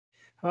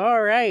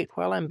All right,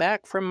 well, I'm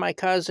back from my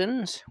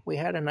cousin's. We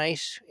had a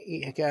nice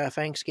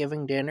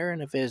Thanksgiving dinner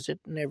and a visit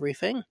and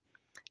everything.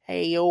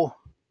 Hey, you.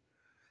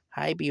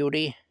 Hi,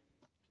 beauty.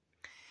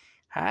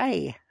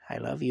 Hi, I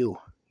love you.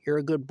 You're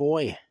a good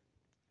boy.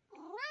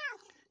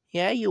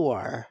 Yeah, you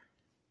are.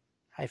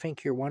 I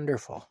think you're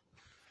wonderful.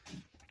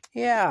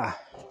 Yeah.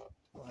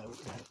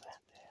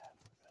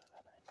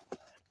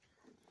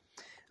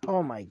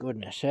 Oh, my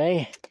goodness,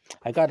 eh?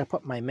 I got to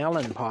put my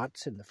melon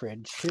pots in the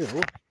fridge,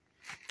 too.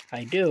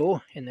 I do,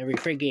 in the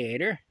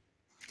refrigerator.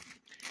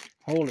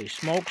 Holy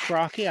smokes,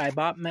 Rocky, I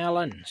bought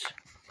melons.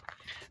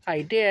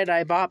 I did,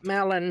 I bought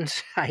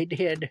melons. I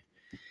did.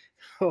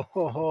 Ho,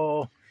 ho,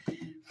 ho.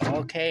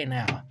 Okay,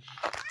 now,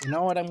 you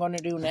know what I'm going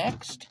to do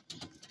next?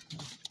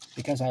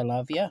 Because I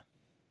love you.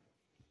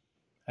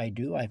 I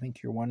do, I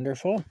think you're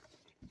wonderful.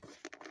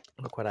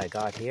 Look what I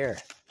got here.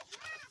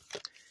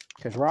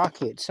 Because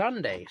Rocky, it's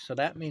Sunday, so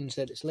that means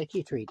that it's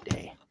Lickie treat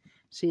day.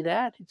 See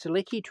that? It's a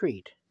Lickie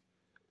treat.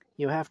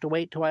 You have to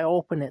wait till I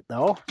open it,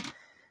 though.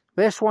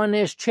 This one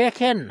is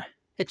chicken.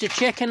 It's a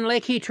chicken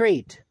Lickie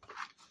treat.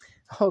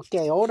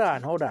 Okay, hold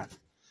on.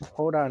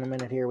 Hold on a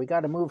minute here. We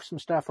got to move some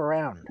stuff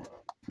around.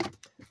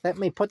 Let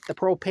me put the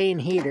propane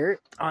heater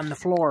on the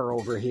floor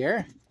over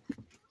here.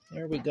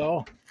 There we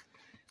go.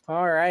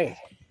 All right.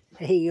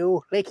 Hey,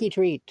 you. Lickie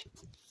treat.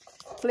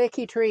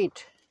 Lickie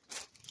treat.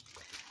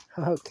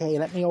 Okay,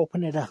 let me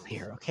open it up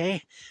here,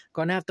 okay?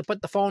 Gonna have to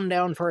put the phone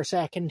down for a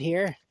second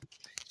here,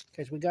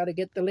 because we got to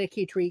get the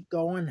Lickie treat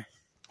going.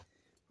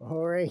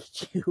 All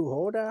right, you,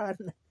 hold on.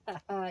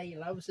 He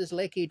loves his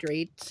Lickie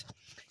treats.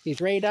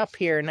 He's right up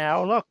here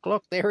now.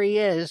 Look, there he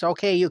is.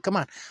 Okay, you, come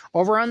on.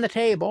 Over on the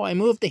table. I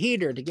moved the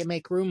heater to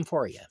make room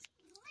for you.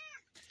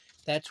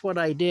 That's what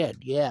I did,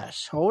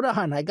 yes. Hold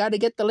on, I got to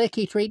get the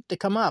Lickie treat to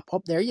come up.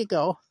 Oh, there you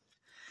go.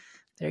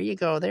 There you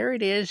go, there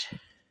it is.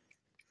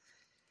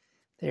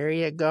 There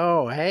you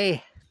go,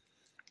 hey.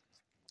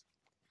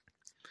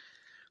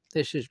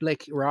 This is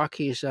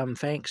Rocky's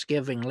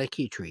Thanksgiving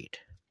Lickie treat.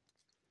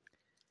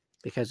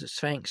 Because it's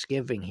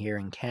Thanksgiving here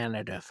in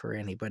Canada for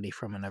anybody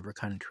from another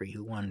country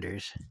who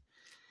wonders.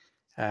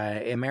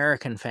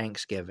 American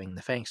Thanksgiving,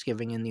 the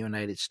Thanksgiving in the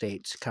United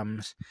States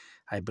comes,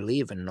 I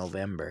believe, in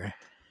November.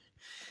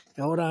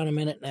 Hold on a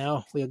minute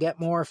now. We'll get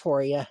more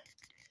for you.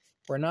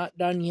 We're not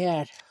done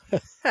yet.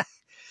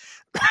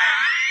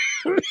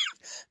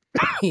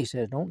 He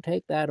says, don't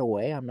take that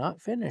away. I'm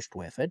not finished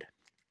with it.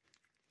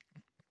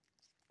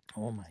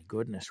 Oh, my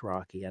goodness,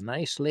 Rocky. A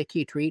nice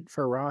Lickie treat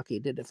for Rocky.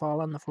 Did it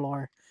fall on the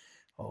floor?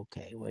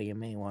 Okay, well, you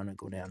may want to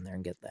go down there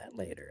and get that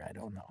later. I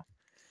don't know.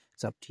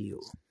 It's up to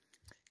you.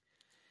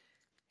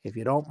 If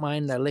you don't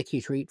mind the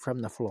Lickie treat from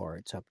the floor,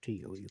 it's up to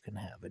you. You can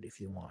have it if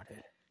you want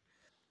it.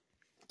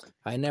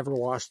 I never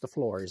wash the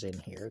floors in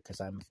here because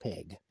I'm a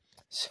pig.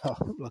 So,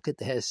 look at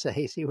this.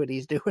 See what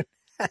he's doing?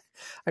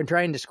 I'm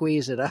trying to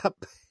squeeze it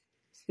up.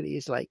 And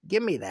he's like,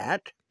 give me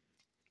that.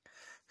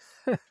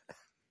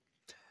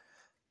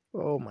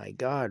 Oh, my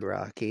God,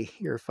 Rocky.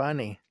 You're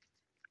funny.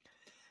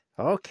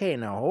 Okay,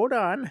 now, hold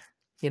on.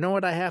 You know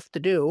what I have to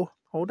do?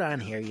 Hold on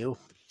here, you.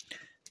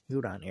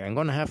 Hold on here. I'm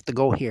going to have to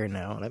go here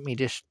now. Let me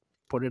just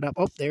put it up.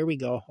 Oh, there we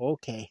go.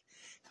 Okay.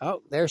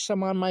 Oh, there's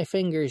some on my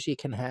fingers you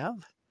can have.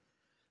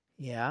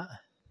 Yeah.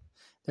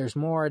 There's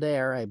more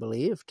there, I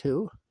believe,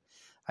 too.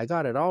 I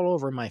got it all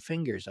over my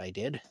fingers, I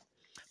did.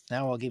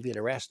 Now I'll give you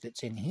the rest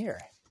that's in here.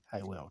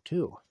 I will,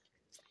 too.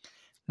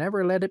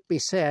 Never let it be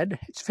said,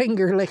 it's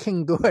finger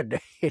licking good.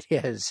 It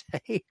is.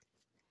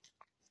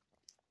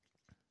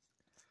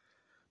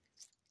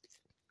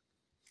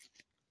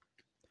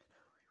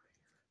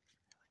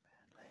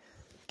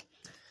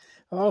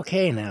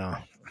 Okay,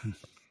 now.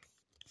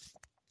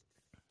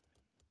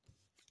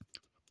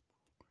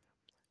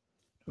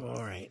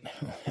 All right.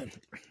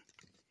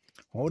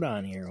 Hold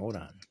on here, hold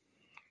on.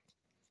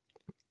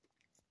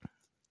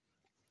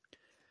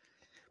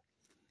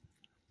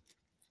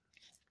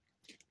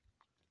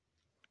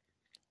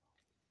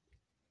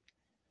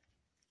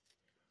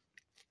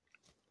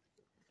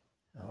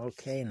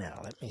 Okay,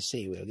 now, let me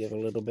see. We'll give a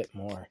little bit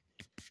more.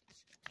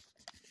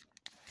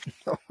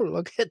 Oh,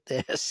 look at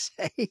this.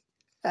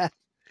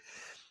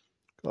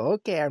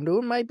 Okay, I'm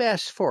doing my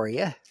best for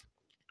you.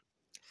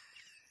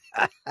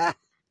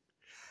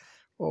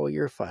 Oh,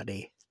 you're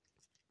funny.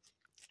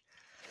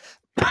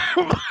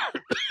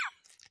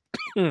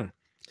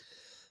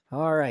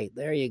 All right,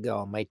 there you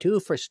go. My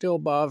tooth are still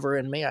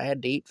bothering me. I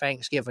had to eat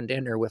Thanksgiving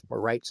dinner with my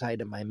right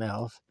side of my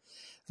mouth.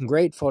 I'm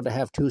grateful to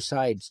have two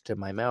sides to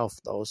my mouth,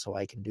 though, so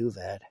I can do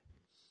that.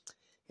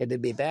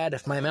 It'd be bad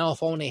if my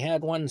mouth only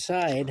had one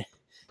side.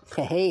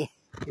 Hey,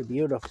 you're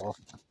beautiful.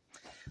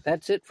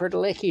 That's it for the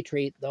Lickie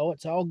treat, though.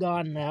 It's all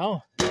gone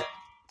now.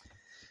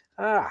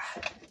 Ah,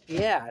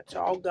 yeah, it's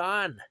all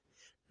gone.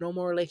 No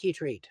more Lickie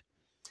treat.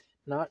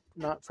 Not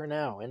for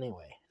now,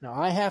 anyway. Now,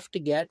 I have to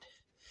get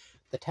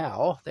the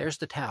towel. There's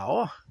the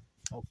towel.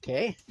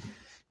 Okay.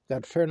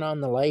 Got to turn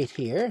on the light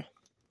here.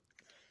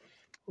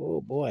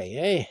 Oh, boy,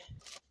 eh?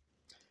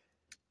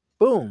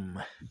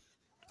 Boom.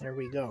 There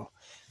we go.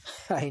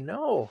 I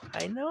know.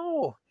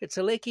 It's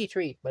a Lickie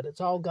treat, but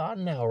it's all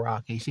gone now,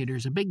 Rocky. See,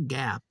 there's a big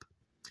gap.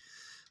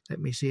 Let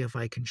me see if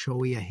I can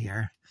show you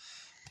here.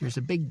 There's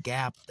a big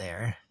gap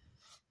there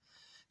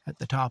at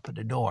the top of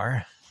the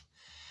door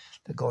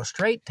that goes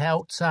straight to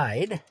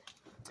outside.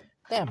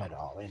 Damn it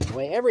all,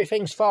 anyway.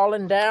 Everything's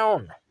fallen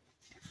down.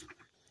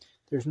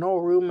 There's no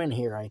room in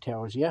here, I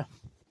tells you.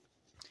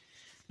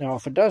 Now,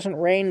 if it doesn't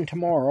rain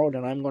tomorrow,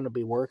 then I'm going to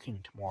be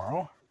working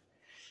tomorrow.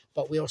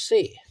 But we'll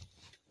see.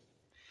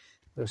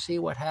 We'll see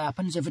what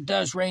happens. If it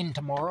does rain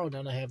tomorrow,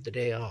 then I have the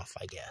day off,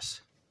 I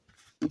guess.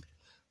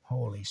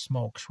 Holy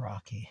smokes,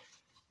 Rocky.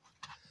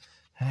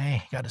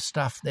 Hey, got to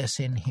stuff this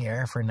in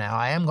here for now.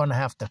 I am going to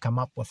have to come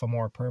up with a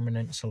more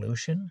permanent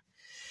solution.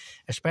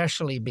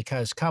 Especially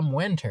because come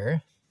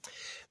winter,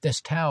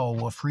 this towel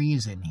will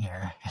freeze in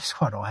here. Is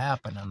what will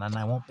happen. And then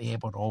I won't be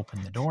able to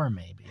open the door,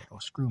 maybe. It'll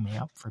screw me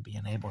up for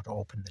being able to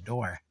open the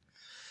door.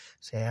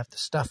 So I have to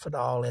stuff it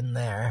all in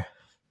there.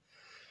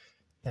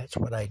 That's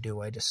what I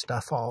do. I just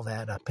stuff all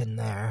that up in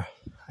there.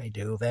 I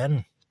do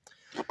then.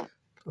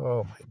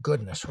 Oh my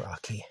goodness,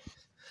 Rocky.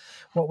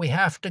 What we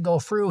have to go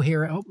through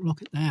here. Oh,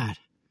 look at that.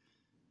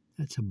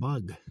 That's a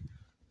bug.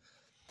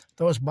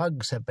 Those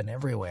bugs have been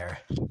everywhere.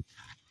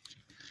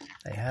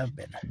 They have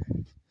been.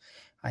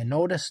 I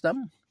noticed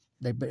them.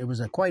 It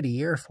was quite a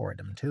year for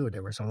them, too.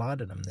 There was a lot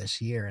of them this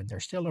year, and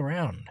they're still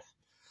around.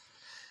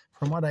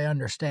 From what I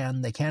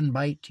understand, they can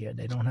bite you.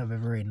 They don't have a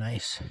very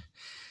nice...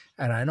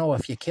 And I know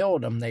if you kill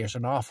them, there's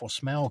an awful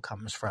smell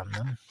comes from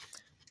them,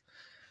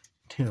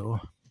 too.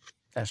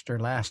 That's their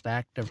last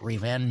act of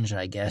revenge,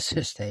 I guess,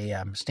 is they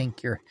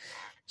stink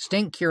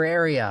your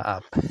area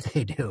up.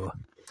 They do,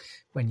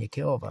 when you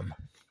kill them.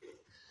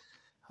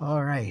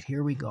 All right,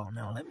 here we go.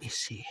 Now, let me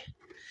see.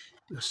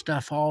 We'll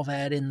stuff all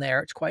that in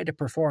there. It's quite a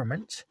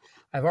performance.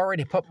 I've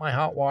already put my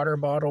hot water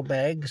bottle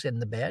bags in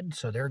the bed,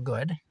 so they're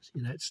good. See,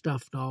 that's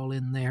stuffed all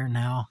in there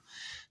now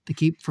to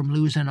keep from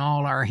losing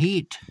all our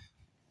heat.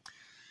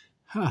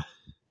 Huh.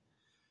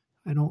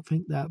 I don't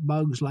think that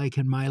bug's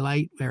liking my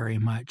light very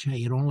much. Hey,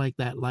 you don't like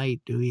that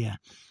light, do you?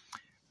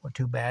 Well,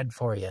 too bad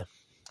for you.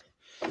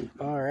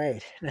 All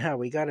right. Now,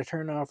 we got to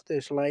turn off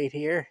this light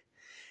here.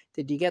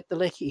 Did you get the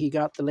Lickie? He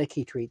got the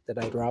Lickie treat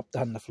that I dropped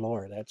on the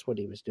floor. That's what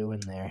he was doing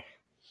there.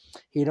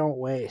 He don't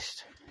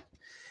waste.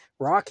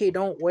 Rocky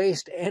don't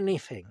waste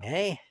anything,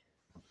 eh?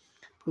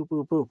 Poop,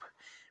 poop, poop.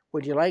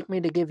 Would you like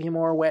me to give you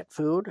more wet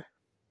food?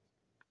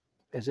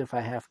 As if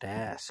I have to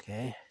ask,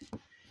 eh?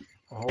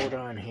 Hold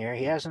on here.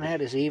 He hasn't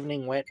had his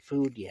evening wet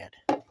food yet.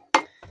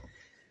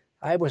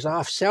 I was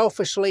off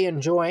selfishly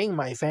enjoying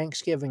my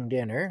Thanksgiving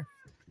dinner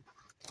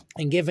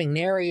and giving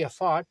nary a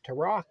thought to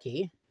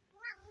Rocky.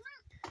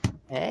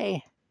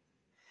 Hey?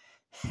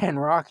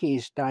 And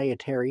Rocky's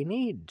dietary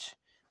needs.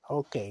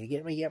 Okay,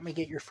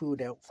 get your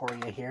food out for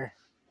you here.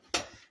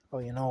 Oh,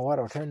 you know what?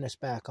 I'll turn this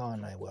back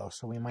on, I will,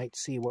 so we might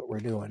see what we're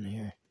doing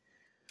here.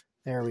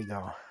 There we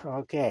go.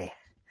 Okay.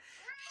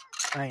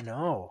 I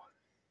know.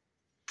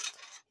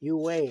 You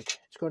wait.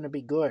 It's going to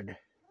be good.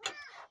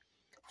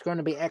 It's going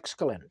to be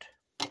excellent.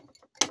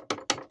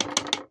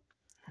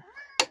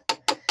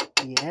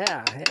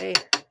 Yeah, hey.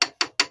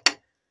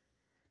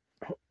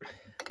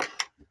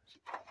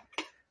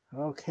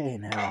 Okay,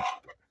 now.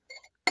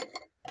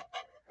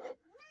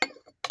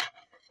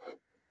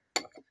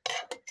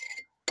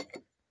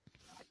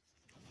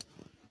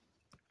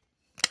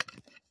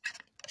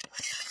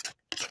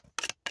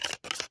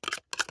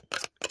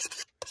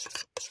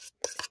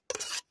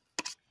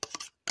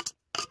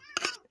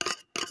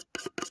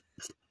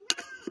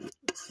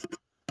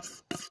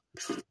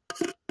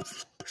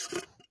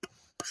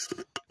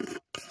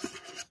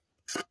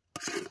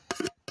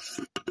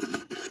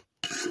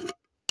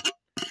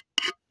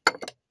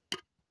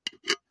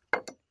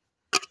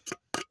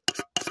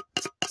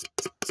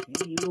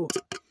 You.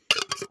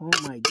 Oh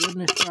my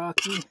goodness,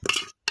 Rocky.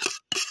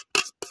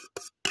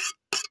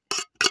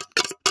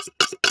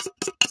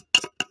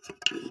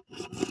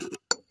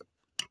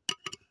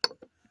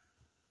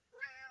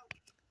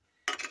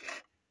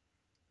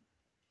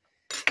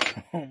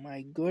 Oh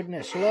my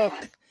goodness, look.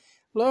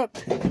 Look.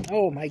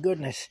 Oh my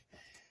goodness.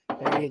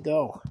 There you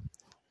go.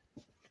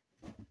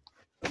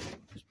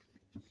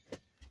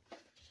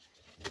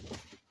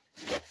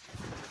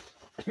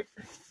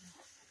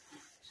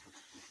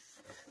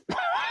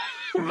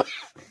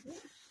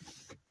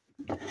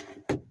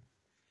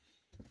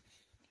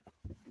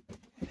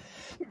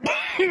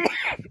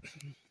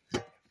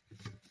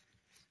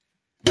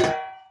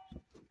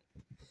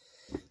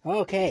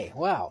 Okay,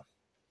 wow.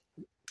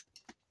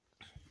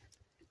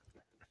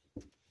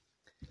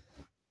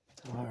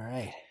 All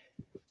right.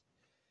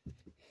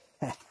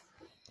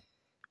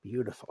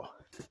 Beautiful.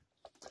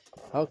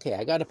 Okay,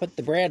 I got to put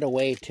the bread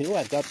away too.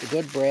 I've got the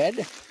good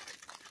bread.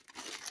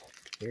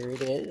 Here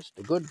it is,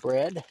 the good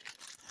bread.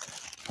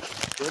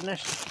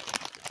 Goodness.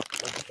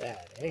 Look at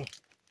that, eh?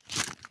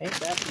 Ain't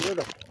that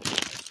beautiful?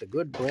 It's the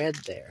good bread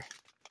there.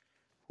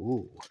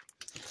 Ooh.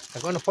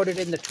 I'm going to put it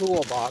in the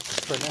toolbox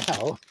for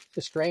now.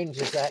 As strange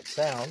as that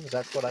sounds,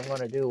 that's what I'm going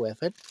to do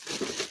with it.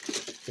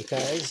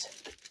 Because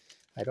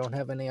I don't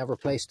have any other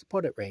place to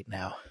put it right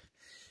now.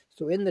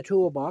 So in the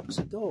toolbox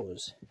it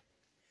goes.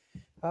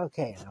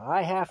 Okay, now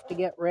I have to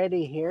get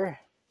ready here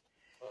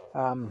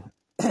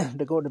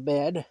to go to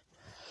bed.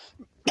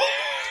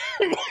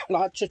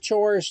 Lots of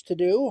chores to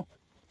do.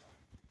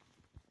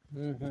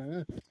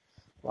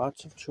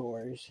 Lots of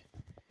chores.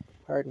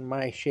 Pardon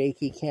my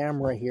shaky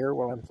camera here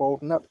while I'm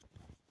folding up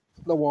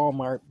the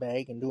Walmart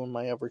bag and doing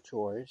my other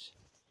chores.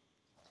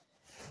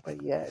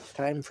 But yeah, it's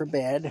time for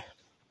bed.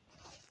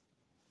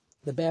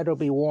 The bed will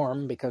be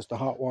warm because the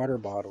hot water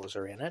bottles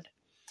are in it.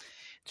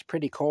 It's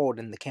pretty cold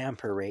in the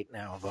camper right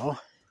now, though.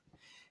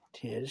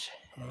 It is.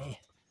 Hey.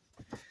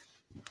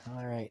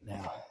 All right,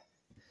 now.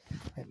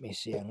 Let me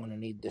see. I'm going to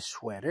need this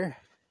sweater.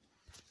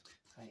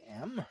 I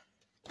am.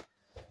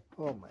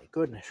 Oh, my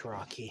goodness,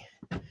 Rocky.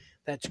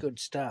 That's good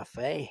stuff,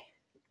 eh?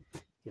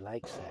 He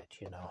likes that,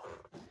 you know.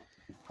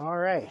 All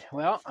right.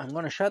 Well, I'm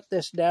going to shut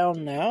this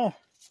down now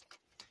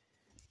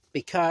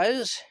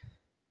because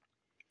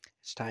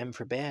it's time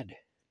for bed.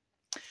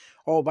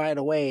 Oh, by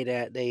the way,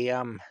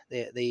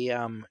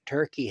 the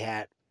turkey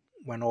hat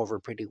went over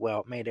pretty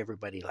well. It made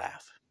everybody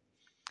laugh.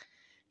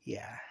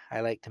 Yeah,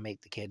 I like to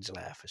make the kids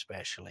laugh,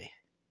 especially.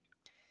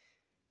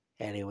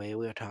 Anyway,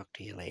 we'll talk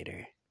to you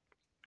later.